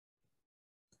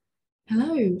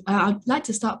Hello, I'd like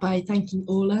to start by thanking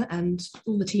Orla and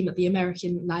all the team at the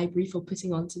American Library for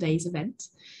putting on today's event.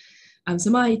 So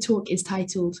my talk is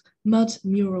titled Mud,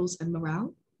 Murals and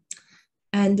Morale.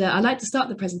 And I'd like to start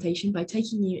the presentation by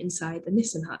taking you inside the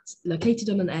Nissen hut, located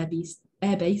on an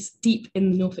airbase deep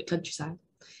in the Norfolk countryside.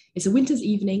 It's a winter's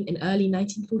evening in early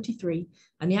 1943,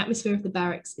 and the atmosphere of the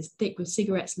barracks is thick with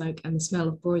cigarette smoke and the smell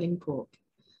of broiling pork.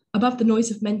 Above the noise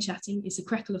of men chatting is the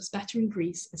crackle of spattering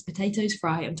grease as potatoes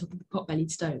fry on top of the pot-bellied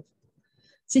stove.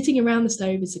 Sitting around the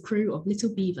stove is the crew of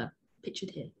Little Beaver,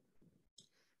 pictured here.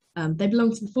 They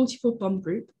belong to the 44th Bomb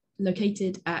Group,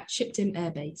 located at Shipton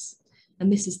Air Base, and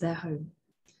this is their home.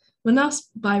 When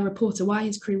asked by a reporter why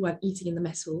his crew weren't eating in the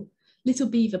mess hall, Little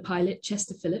Beaver pilot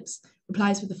Chester Phillips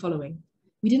replies with the following: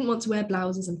 "We didn't want to wear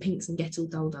blouses and pinks and get all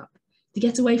dolled up. To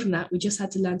get away from that, we just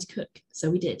had to learn to cook,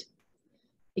 so we did."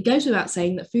 It goes without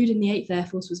saying that food in the 8th Air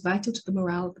Force was vital to the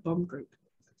morale of the bomb group.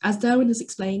 As Derwin has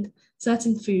explained,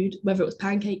 certain food, whether it was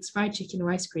pancakes, fried chicken, or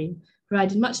ice cream,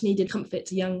 provided much needed comfort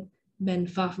to young men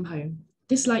far from home.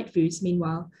 This light foods,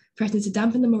 meanwhile, threatened to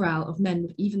dampen the morale of men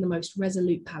with even the most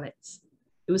resolute palates.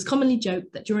 It was commonly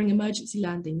joked that during emergency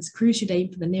landings, crews should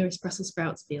aim for the nearest Brussels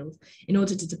sprouts field in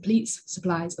order to deplete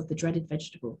supplies of the dreaded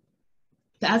vegetable.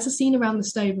 But as the scene around the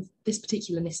stove of this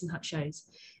particular Nissen hut shows,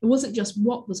 it wasn't just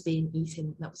what was being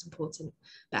eaten that was important,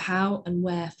 but how and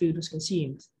where food was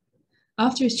consumed.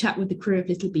 After his chat with the crew of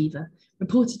Little Beaver,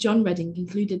 reporter John Redding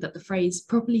concluded that the phrase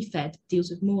properly fed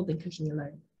deals with more than cooking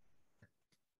alone.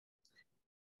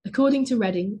 According to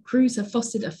Redding, crews have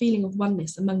fostered a feeling of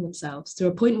oneness among themselves to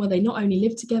a point where they not only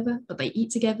live together, but they eat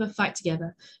together, fight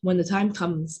together, and when the time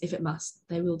comes, if it must,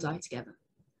 they will die together.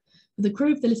 For the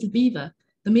crew of the Little Beaver,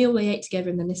 the meal they ate together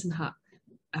in the Nissen hut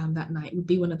that night would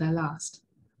be one of their last.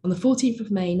 On the 14th of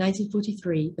May,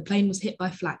 1943, the plane was hit by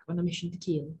flak on a mission to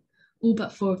Kiel. All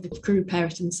but 4 of the crew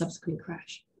perished in the subsequent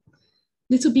crash.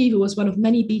 Little Beaver was one of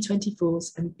many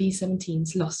B-24s and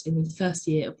B-17s lost in the first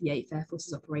year of the 8th Air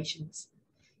Force's operations.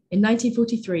 In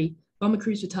 1943, bomber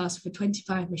crews were tasked with a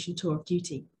 25-mission tour of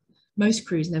duty. Most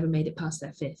crews never made it past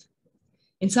their 5th.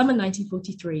 In summer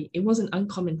 1943, it wasn't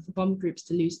uncommon for bomb groups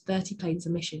to lose 30 planes a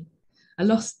mission, a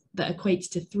loss that equates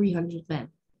to 300 men.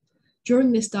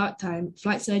 During this dark time,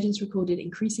 flight surgeons recorded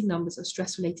increasing numbers of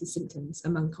stress-related symptoms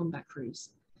among combat crews.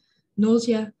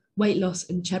 Nausea, weight loss,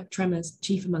 and tremors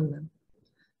chief among them.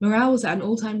 Morale was at an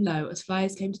all-time low as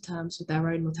flyers came to terms with their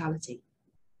own mortality.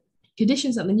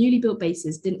 Conditions at the newly built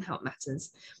bases didn't help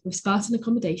matters, with Spartan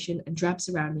accommodation and drab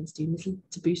surroundings doing little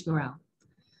to boost morale.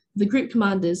 The group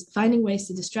commanders, finding ways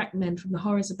to distract men from the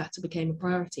horrors of battle became a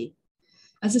priority.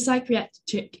 As a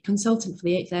psychiatric consultant for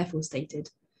the 8th Air Force stated,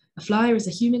 "A flyer is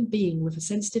a human being with a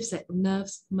sensitive set of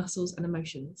nerves, muscles, and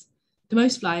emotions. To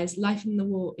most flyers, life in the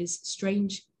war is a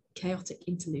strange, chaotic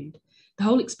interlude. The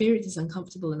whole experience is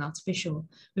uncomfortable and artificial,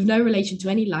 with no relation to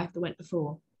any life that went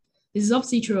before. This is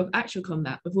obviously true of actual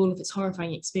combat, with all of its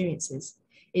horrifying experiences.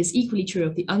 It is equally true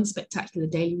of the unspectacular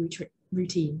daily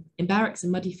routine, in barracks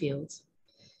and muddy fields.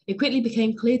 It quickly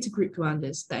became clear to group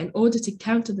commanders that in order to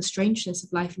counter the strangeness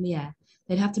of life in the air,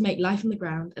 they'd have to make life on the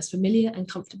ground as familiar and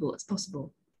comfortable as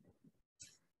possible."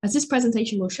 As this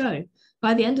presentation will show,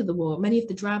 by the end of the war, many of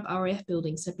the drab RAF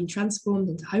buildings had been transformed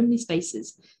into homely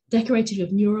spaces, decorated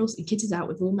with murals and kitted out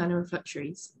with all manner of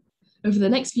luxuries. Over the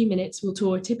next few minutes, we'll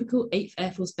tour a typical 8th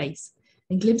Air Force base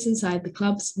and glimpse inside the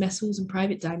clubs, mess halls, and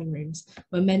private dining rooms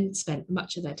where men spent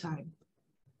much of their time.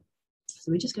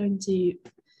 So we're just going to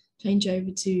change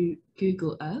over to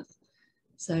Google Earth.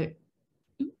 So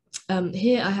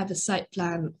here I have a site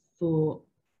plan for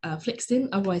Flixton,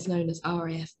 otherwise known as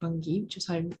RAF Bungay, which was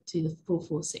home to the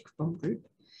 446th Bomb Group.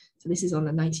 So this is on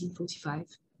a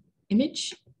 1945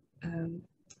 image. You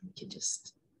can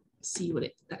just see what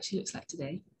it actually looks like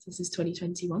today. So this is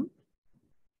 2021.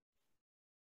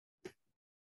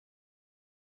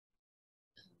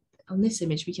 On this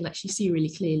image, we can actually see really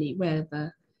clearly where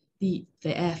the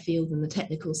airfield and the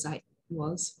technical site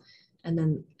was. And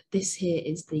then this here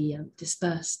is the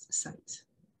dispersed site.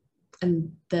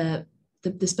 And the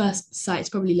dispersed site is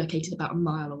probably located about a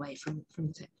mile away from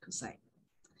the technical site.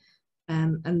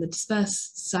 And the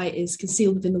dispersed site is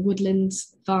concealed within the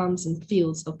woodlands, farms and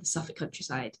fields of the Suffolk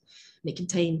countryside. And it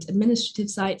contained administrative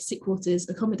sites, sick quarters,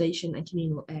 accommodation and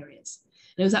communal areas.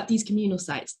 And it was at these communal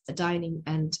sites that dining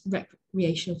and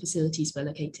recreational facilities were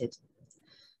located.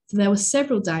 So there were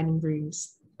several dining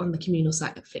rooms on the communal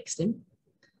site at Flixton,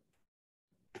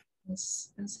 as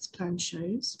this plan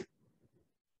shows.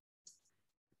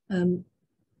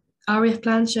 RAF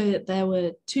plans show that there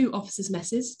were 2 officers'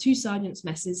 messes, 2 sergeants'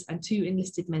 messes, and 2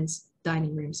 enlisted men's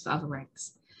dining rooms for other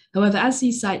ranks. However, as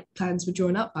these site plans were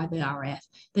drawn up by the RAF,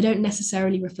 they don't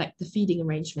necessarily reflect the feeding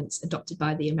arrangements adopted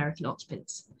by the American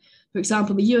occupants. For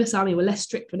example, the US Army were less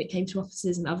strict when it came to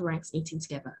officers and other ranks eating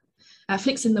together. At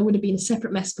Flixton, there would have been a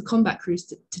separate mess for combat crews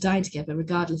to dine together,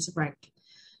 regardless of rank.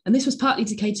 And this was partly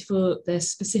to cater for the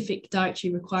specific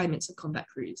dietary requirements of combat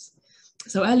crews.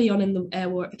 So early on in the air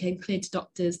war, it became clear to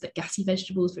doctors that gassy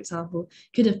vegetables, for example,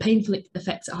 could have painful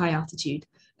effects at high altitude,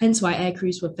 hence why air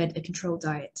crews were fed a controlled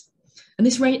diet. And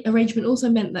this arrangement also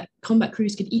meant that combat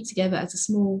crews could eat together as a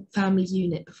small family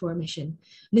unit before a mission.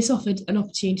 And this offered an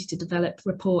opportunity to develop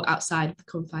rapport outside of the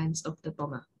confines of the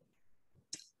bomber.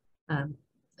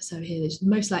 So here it's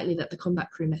most likely that the combat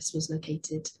crew mess was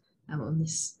located on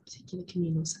this particular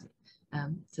communal site.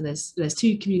 So there's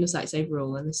 2 communal sites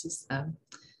overall, and this is a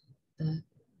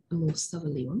more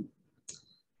southerly one.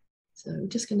 So I'm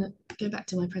just going to go back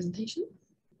to my presentation.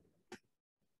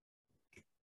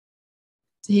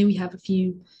 So here we have a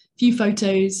few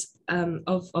photos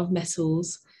of mess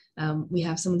halls. We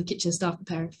have some of the kitchen staff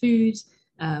preparing food.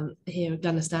 Here a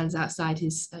gunner stands outside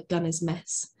his gunner's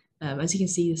mess. As you can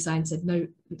see, the sign said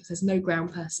it says no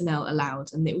ground personnel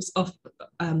allowed, and it was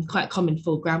quite common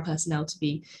for ground personnel to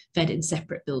be fed in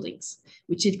separate buildings,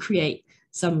 which did create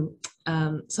some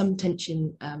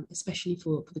tension, especially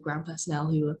for the ground personnel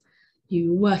who were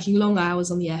working long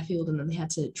hours on the airfield, and then they had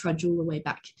to trudge all the way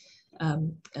back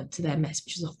to their mess,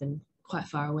 which was often quite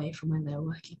far away from where they were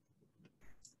working.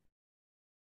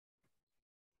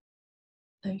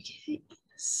 Okay,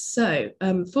 so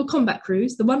for combat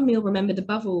crews, the one meal remembered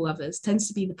above all others tends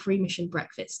to be the pre-mission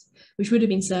breakfast, which would have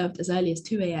been served as early as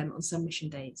 2 AM on some mission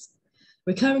days.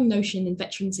 A recurring notion in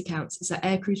veterans' accounts is that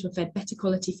air crews were fed better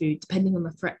quality food depending on the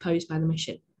threat posed by the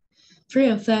mission.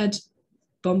 303rd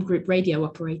Bomb Group radio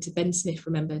operator Ben Smith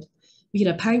remembered, "We could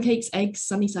have pancakes, eggs,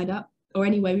 sunny side up, or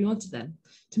any way we wanted them.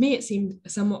 To me, it seemed a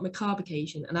somewhat macabre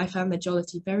occasion, and I found their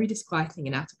jollity very disquieting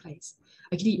and out of place.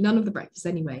 I could eat none of the breakfast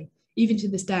anyway. Even to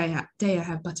this day, I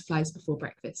have butterflies before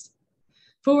breakfast."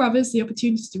 For others, the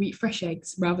opportunity to eat fresh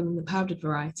eggs rather than the powdered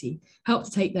variety helped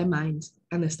to take their minds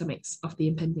and their stomachs off the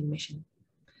impending mission.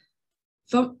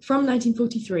 From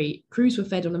 1943, crews were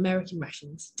fed on American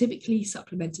rations, typically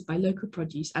supplemented by local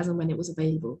produce as and when it was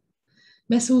available.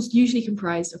 Mess halls usually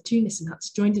comprised of 2 Nissen huts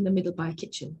joined in the middle by a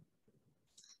kitchen.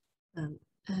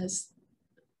 As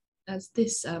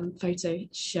this photo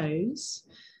shows,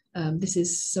 this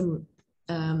is some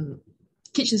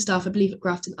kitchen staff, I believe, at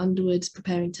Grafton Underwood,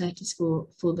 preparing turkeys for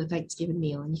the Thanksgiving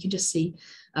meal. And you can just see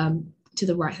to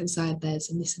the right-hand side, there's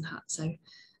a Nissen hut. So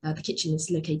the kitchen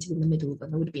is located in the middle,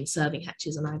 and there would have been serving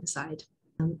hatches on either side.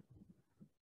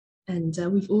 And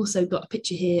we've also got a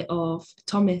picture here of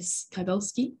Thomas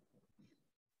Kybelski.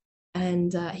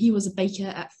 And he was a baker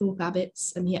at Thorpe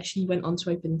Abbott's, and he actually went on to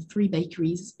open 3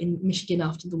 bakeries in Michigan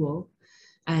after the war.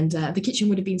 And the kitchen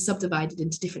would have been subdivided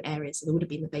into different areas. So there would have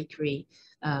been the bakery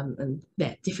and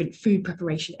different food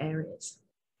preparation areas.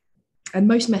 And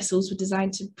most mess halls were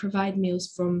designed to provide meals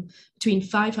from between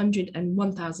 500 and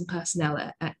 1,000 personnel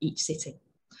at each sitting.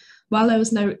 While there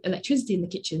was no electricity in the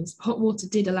kitchens, hot water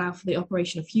did allow for the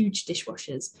operation of huge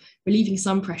dishwashers, relieving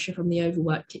some pressure from the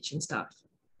overworked kitchen staff.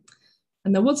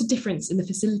 And there was a difference in the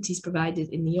facilities provided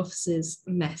in the officers'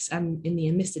 mess and in the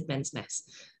enlisted men's mess,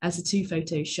 as the 2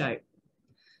 photos show.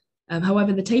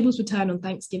 However, the tables would turn on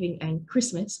Thanksgiving and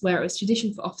Christmas, where it was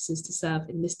tradition for officers to serve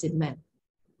enlisted men.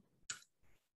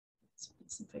 Let's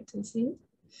put some photos here.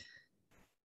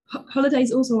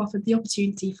 Holidays also offered the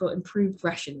opportunity for improved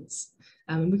rations.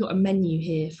 We've got a menu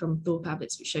here from Thorpe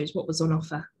Abbott's, which shows what was on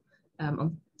offer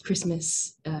on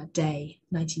Christmas Day,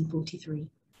 1943.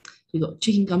 We've got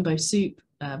chicken gumbo soup,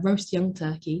 roast young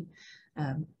turkey,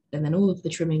 and then all of the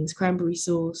trimmings, cranberry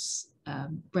sauce,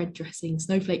 bread dressing,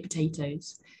 snowflake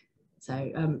potatoes.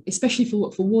 So especially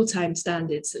for wartime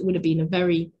standards, it would have been a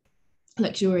very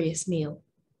luxurious meal.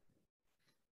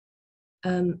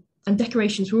 And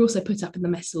decorations were also put up in the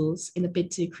mess halls in a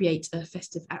bid to create a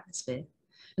festive atmosphere.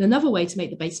 And another way to make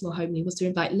the base more homely was to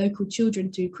invite local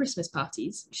children to Christmas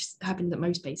parties, which happened at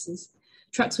most bases.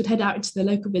 Trucks would head out into the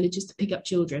local villages to pick up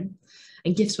children,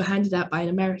 and gifts were handed out by an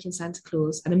American Santa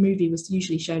Claus, and a movie was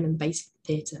usually shown in the base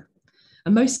theatre.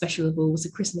 And most special of all was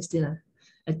a Christmas dinner,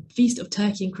 a feast of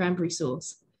turkey and cranberry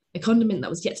sauce, a condiment that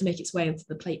was yet to make its way onto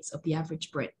the plates of the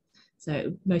average Brit. So it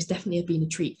would most definitely have been a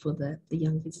treat for the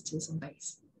young visitors on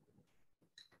base.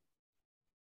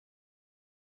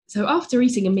 So after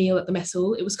eating a meal at the mess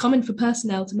hall, it was common for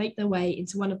personnel to make their way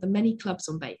into one of the many clubs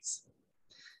on base.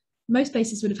 Most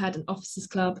bases would have had an officers'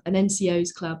 club, an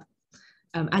NCO's club,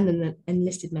 and an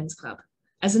enlisted men's club.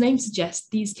 As the name suggests,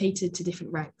 these catered to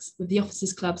different ranks, with the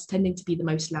officers' clubs tending to be the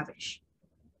most lavish.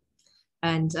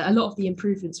 And a lot of the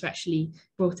improvements were actually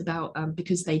brought about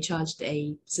because they charged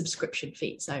a subscription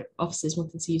fee. So officers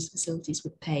wanting to use the facilities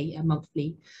would pay a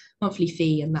monthly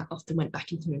fee, and that often went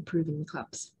back into improving the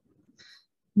clubs.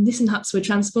 Nissen huts were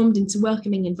transformed into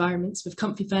welcoming environments with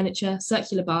comfy furniture,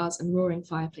 circular bars, and roaring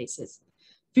fireplaces.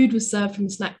 Food was served from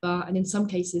the snack bar, and in some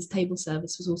cases, table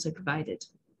service was also provided.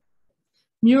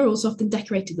 Murals often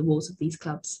decorated the walls of these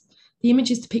clubs. The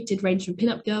images depicted ranged from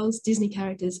pin-up girls, Disney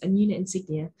characters, and unit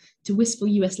insignia to wistful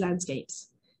US landscapes.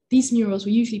 These murals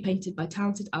were usually painted by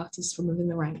talented artists from within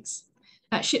the ranks.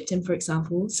 At Shipton, for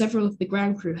example, several of the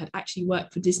ground crew had actually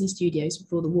worked for Disney Studios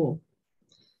before the war.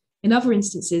 In other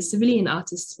instances, civilian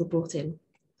artists were brought in.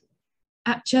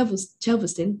 At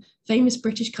Chelveston, famous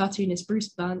British cartoonist Bruce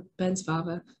Burns'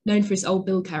 father, known for his Old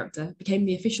Bill character, became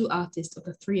the official artist of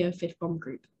the 305th Bomb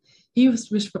Group. He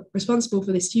was responsible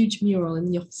for this huge mural in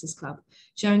the Officers' Club,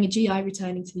 showing a GI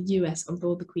returning to the US on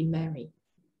board the Queen Mary.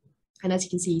 And as you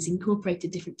can see, he's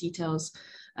incorporated different details,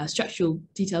 structural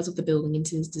details of the building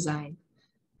into his design.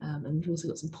 And we've also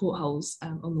got some portholes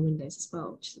on the windows as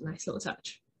well, which is a nice little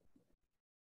touch.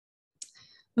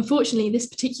 Unfortunately, this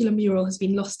particular mural has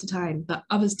been lost to time, but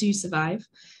others do survive.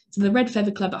 So the Red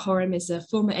Feather Club at Horham is a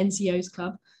former NCO's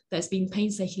club that has been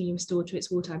painstakingly restored to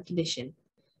its wartime condition.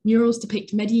 Murals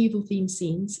depict medieval-themed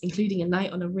scenes, including a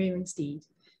knight on a rearing steed.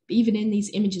 But even in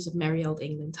these images of merry old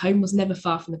England, home was never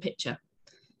far from the picture.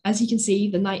 As you can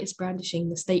see, the knight is brandishing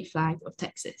the state flag of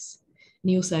Texas. And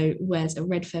he also wears a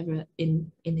red feather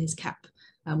in his cap,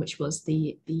 which was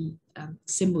the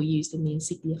symbol used in the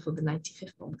insignia for the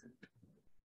 95th Bomb Group.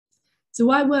 So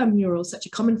why were murals such a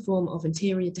common form of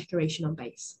interior decoration on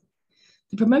base?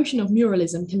 The promotion of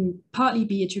muralism can partly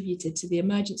be attributed to the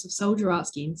emergence of soldier art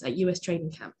schemes at US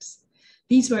training camps.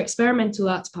 These were experimental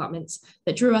art departments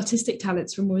that drew artistic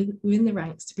talents from within the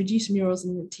ranks to produce murals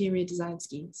and interior design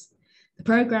schemes. The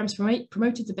programs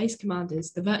promoted to base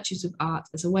commanders the virtues of art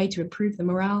as a way to improve the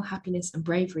morale, happiness, and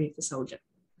bravery of the soldier.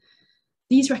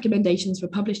 These recommendations were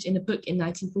published in a book in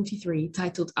 1943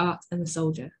 titled Art and the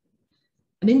Soldier.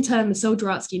 And in turn, the soldier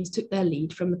art schemes took their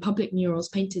lead from the public murals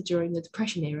painted during the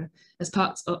Depression era as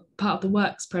part of the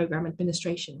Works Programme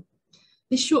administration.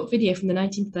 This short video from the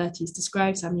 1930s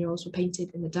describes how murals were painted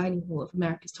in the dining hall of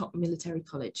America's top military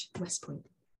college, West Point.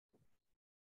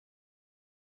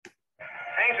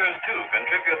 Painters, too,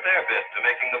 contribute their bit to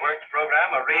making the Works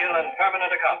Programme a real and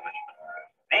permanent accomplishment.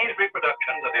 These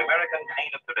reproductions of the American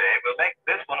scene of today will make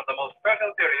this one of the most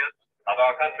fertile periods of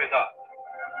our country's art.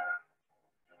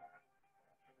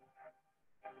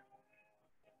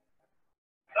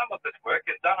 Some of this work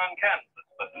is done on canvas,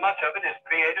 but much of it is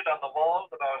created on the walls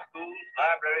of our schools,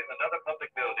 libraries, and other public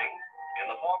buildings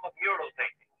in the form of mural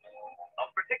paintings.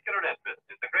 Of particular interest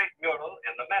is the great mural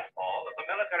in the mess hall of the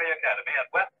Military Academy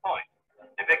at West Point,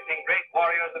 depicting great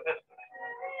warriors of history.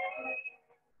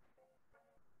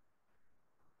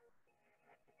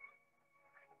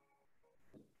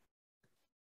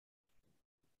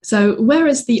 So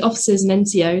whereas the officers and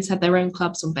NCOs had their own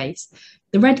clubs on base,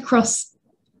 the Red Cross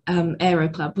Aero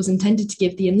Club was intended to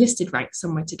give the enlisted ranks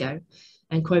somewhere to go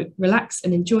and, quote, relax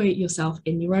and enjoy yourself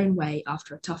in your own way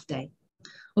after a tough day.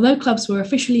 Although clubs were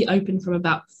officially open from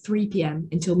about 3 p.m.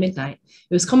 until midnight,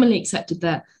 it was commonly accepted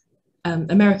that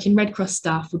American Red Cross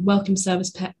staff would welcome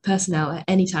service personnel at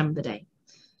any time of the day.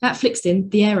 At Flixton,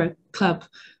 the Aero Club,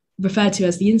 referred to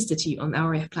as the Institute on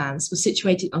RAF plans, was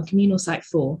situated on Communal Site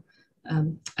 4,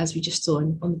 as we just saw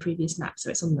on the previous map, so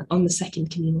it's on the second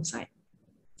communal site.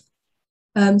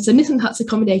 So Nissen huts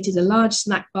accommodated a large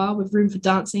snack bar with room for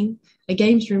dancing, a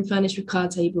games room furnished with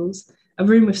card tables, a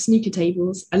room with snooker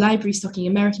tables, a library stocking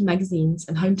American magazines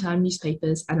and hometown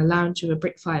newspapers, and a lounge with a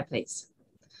brick fireplace.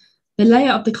 The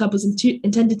layout of the club was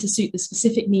intended to suit the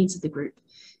specific needs of the group.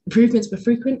 Improvements were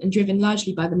frequent and driven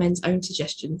largely by the men's own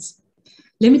suggestions.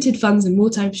 Limited funds and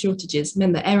wartime shortages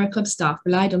meant that Aero Club staff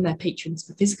relied on their patrons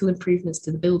for physical improvements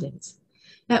to the buildings.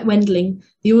 At Wendling,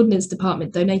 the Ordnance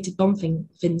Department donated bomb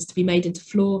fins to be made into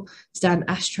floor stand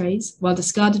ashtrays, while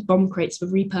discarded bomb crates were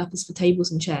repurposed for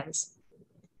tables and chairs.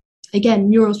 Again,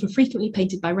 murals were frequently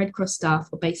painted by Red Cross staff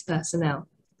or base personnel.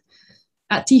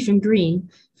 At Teetham Green,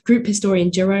 group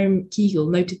historian Jerome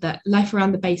Keegle noted that life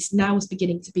around the base now was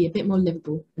beginning to be a bit more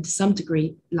livable and to some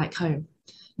degree like home.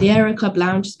 The Aero Club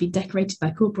lounge has been decorated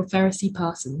by Corporal Ferris C.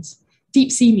 Parsons,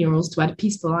 deep sea murals to add a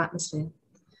peaceful atmosphere.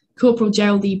 Corporal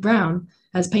Gerald E. Brown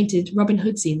has painted Robin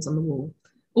Hood scenes on the wall.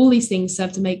 All these things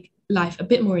serve to make life a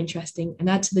bit more interesting and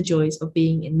add to the joys of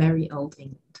being in merry old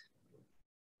England.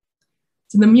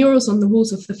 So the murals on the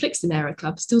walls of the Flixton Aero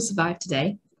Club still survive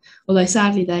today, although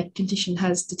sadly their condition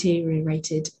has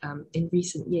deteriorated in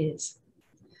recent years.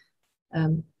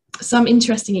 Some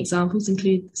interesting examples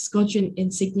include squadron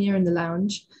insignia in the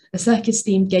lounge, a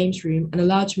circus-themed games room, and a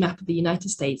large map of the United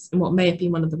States in what may have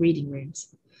been one of the reading rooms.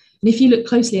 And if you look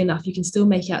closely enough, you can still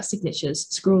make out signatures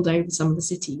scrawled over some of the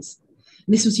cities.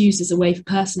 And this was used as a way for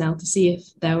personnel to see if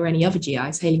there were any other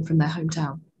GIs hailing from their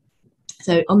hometown.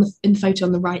 So in the photo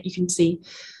on the right, you can see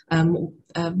a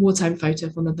wartime photo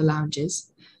of one of the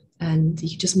lounges, and you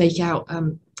can just make out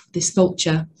this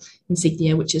vulture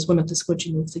insignia, which is one of the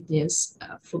squadron insignias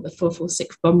for the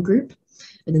 446th Bomb Group.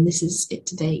 And then this is it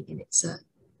today in its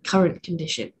current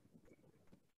condition.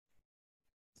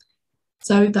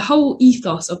 So the whole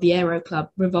ethos of the Aero Club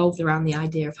revolved around the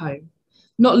idea of home,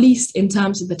 not least in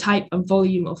terms of the type and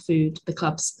volume of food the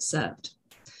clubs served.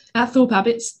 At Thorpe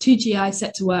Abbots, 2 GIs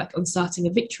set to work on starting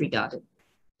a victory garden.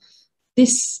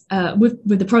 This, with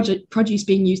the produce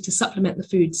being used to supplement the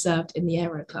food served in the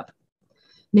Aero Club.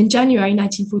 And in January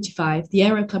 1945, the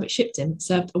Aero Club at Shipton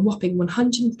served a whopping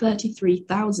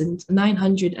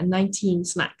 133,919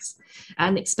 snacks at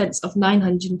an expense of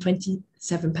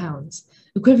 £927,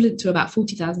 equivalent to about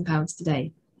 £40,000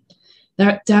 today.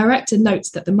 The director notes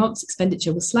that the month's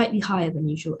expenditure was slightly higher than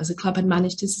usual as the club had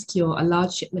managed to secure a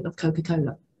large shipment of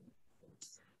Coca-Cola.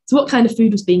 So what kind of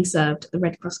food was being served at the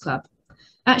Red Cross Club?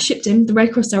 At Shipton, the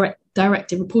Red Cross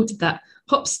director reported that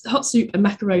hot soup and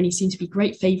macaroni seem to be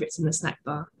great favourites in the snack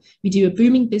bar. We do a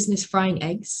booming business frying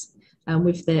eggs,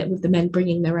 with the men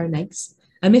bringing their own eggs.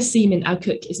 And Miss Seaman, our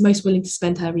cook, is most willing to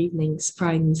spend her evenings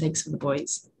frying these eggs for the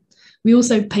boys. We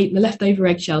also paint the leftover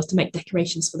eggshells to make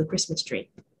decorations for the Christmas tree.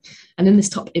 And in this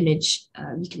top image,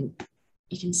 you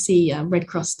can see Red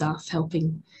Cross staff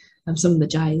helping some of the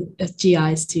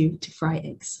GIs to fry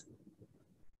eggs.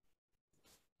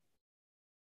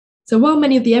 So while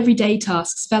many of the everyday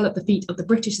tasks fell at the feet of the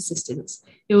British assistants,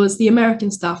 it was the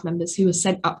American staff members who were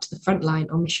sent up to the front line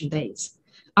on mission days.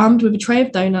 Armed with a tray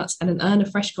of donuts and an urn of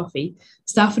fresh coffee,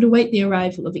 staff would await the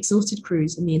arrival of exhausted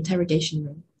crews in the interrogation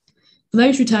room. For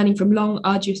those returning from long,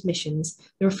 arduous missions,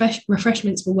 the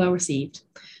refreshments were well received.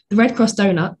 The Red Cross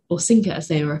donut, or sinker as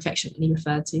they were affectionately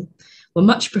referred to, were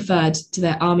much preferred to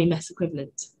their army mess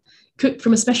equivalent. Cooked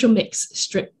from a special mix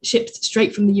shipped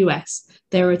straight from the US,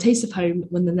 they were a taste of home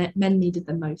when the men needed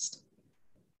them most.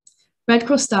 Red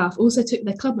Cross staff also took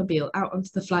their clubmobile out onto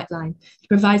the flight line to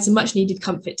provide some much needed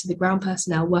comfort to the ground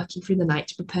personnel working through the night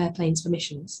to prepare planes for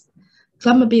missions.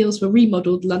 Clubmobiles were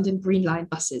remodelled London Green Line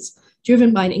buses,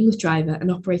 driven by an English driver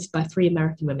and operated by 3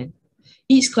 American women.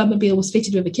 Each clubmobile was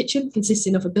fitted with a kitchen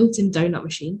consisting of a built-in donut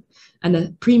machine and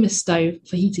a Primus stove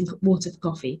for heating water for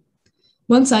coffee.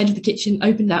 One side of the kitchen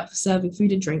opened out for serving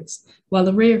food and drinks, while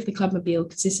the rear of the clubmobile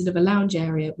consisted of a lounge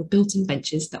area with built-in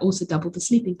benches that also doubled as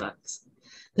sleeping bunks.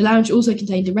 The lounge also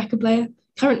contained a record player,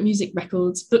 current music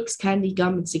records, books, candy,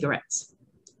 gum, and cigarettes.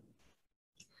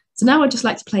 So now I'd just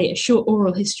like to play a short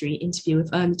oral history interview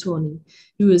with Erna Tawney,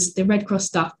 who was the Red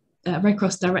Cross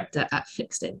director at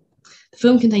Flixton. The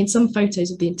film contains some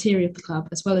photos of the interior of the club,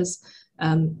 as well as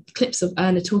clips of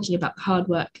Erna talking about the hard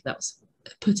work that was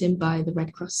put in by the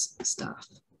Red Cross staff.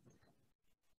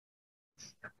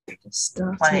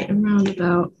 Start it around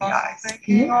about.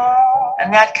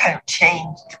 And that kind of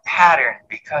changed the pattern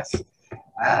because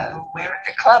we were at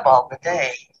the club all the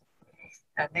day,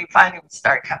 and they finally would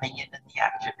start coming in the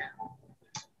afternoon.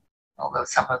 Although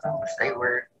some of them, if they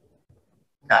were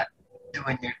not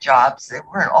doing their jobs, they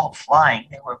weren't all flying.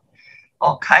 They were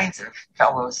all kinds of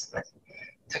fellows that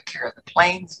took care of the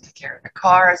planes, took care of the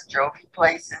cars, drove you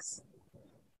places.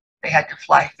 They had to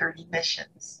fly 30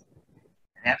 missions.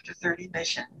 And after 30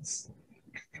 missions,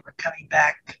 if they were coming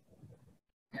back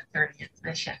the 30th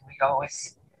mission, we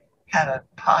always had a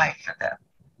pie for them.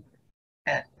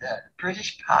 And the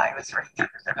British pie was very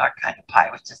different than our kind of pie.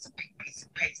 It was just a big piece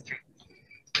of pastry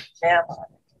with jam on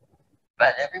it.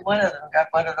 But every one of them got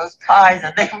one of those pies,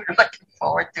 and they were looking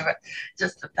forward to it.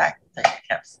 Just the fact that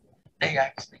they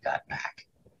actually got back.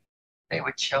 They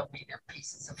would show me their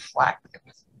pieces of flak that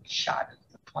was shot into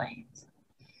the planes.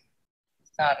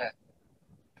 It's not a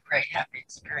great happy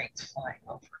experience flying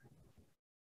over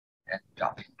and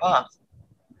dropping bombs.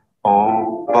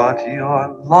 Oh, but you're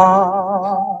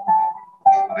lovely.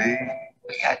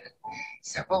 We had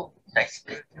several nice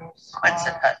big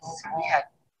Quonset huts. We had a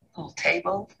little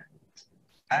table,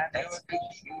 and there was a big,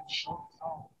 huge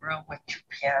room with 2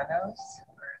 pianos,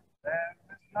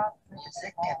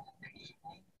 music, and in the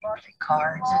evening, the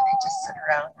cards, and they just sit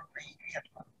around and read. We had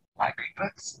library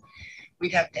books.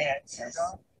 We'd have dances.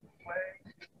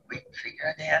 We'd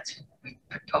figure a dance. We'd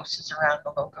put posters around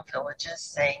the local villages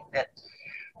saying that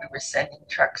we were sending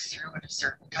trucks through at a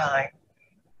certain time.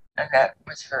 And that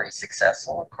was very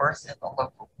successful, of course, and the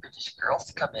local British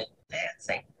girls come in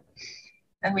dancing.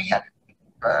 And we had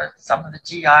some of the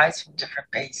GIs from different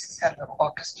bases had little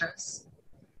orchestras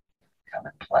come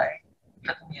and play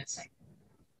for the music.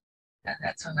 And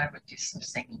that's when I would do some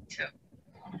singing too.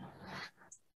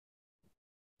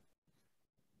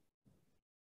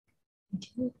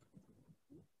 Okay.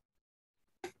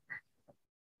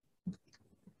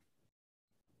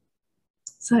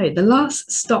 So the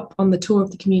last stop on the tour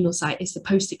of the communal site is the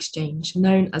Post Exchange,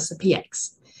 known as the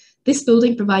PX. This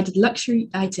building provided luxury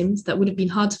items that would have been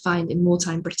hard to find in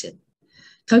wartime Britain.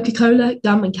 Coca-Cola,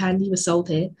 gum and candy were sold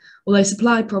here, although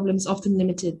supply problems often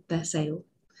limited their sale.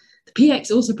 The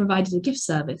PX also provided a gift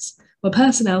service, where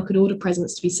personnel could order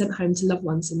presents to be sent home to loved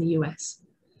ones in the US.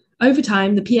 Over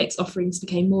time, the PX offerings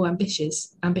became more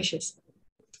ambitious.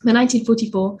 In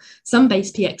 1944, some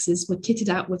base PXs were kitted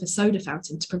out with a soda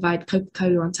fountain to provide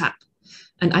Coca-Cola on tap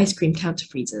and ice cream counter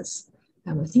freezers.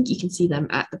 And I think you can see them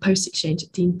at the Post Exchange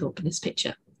at Deanthorpe in this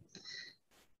picture.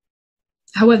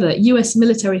 However, US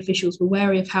military officials were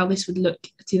wary of how this would look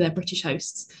to their British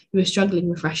hosts, who were struggling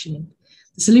with rationing.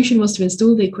 The solution was to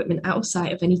install the equipment out of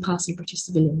sight of any passing British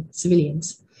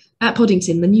civilians. At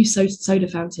Poddington, the new soda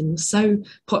fountain was so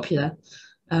popular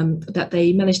that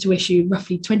they managed to issue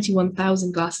roughly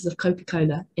 21,000 glasses of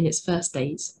Coca-Cola in its first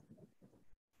 18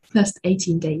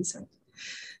 days.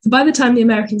 So by the time the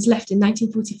Americans left in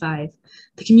 1945,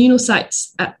 the communal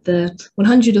sites at the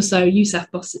 100 or so USAF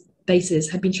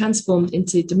bases had been transformed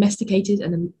into domesticated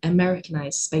and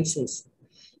Americanized spaces.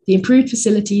 The improved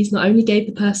facilities not only gave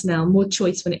the personnel more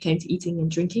choice when it came to eating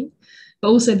and drinking, but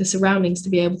also the surroundings to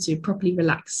be able to properly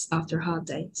relax after a hard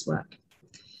day's work.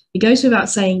 It goes without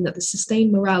saying that the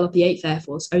sustained morale of the 8th Air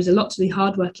Force owes a lot to the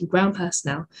hard-working ground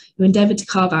personnel who endeavoured to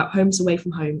carve out homes away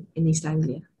from home in East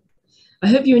Anglia. I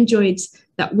hope you enjoyed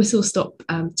that whistle-stop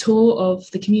tour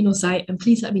of the communal site, and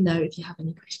please let me know if you have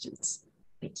any questions.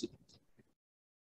 Thank you.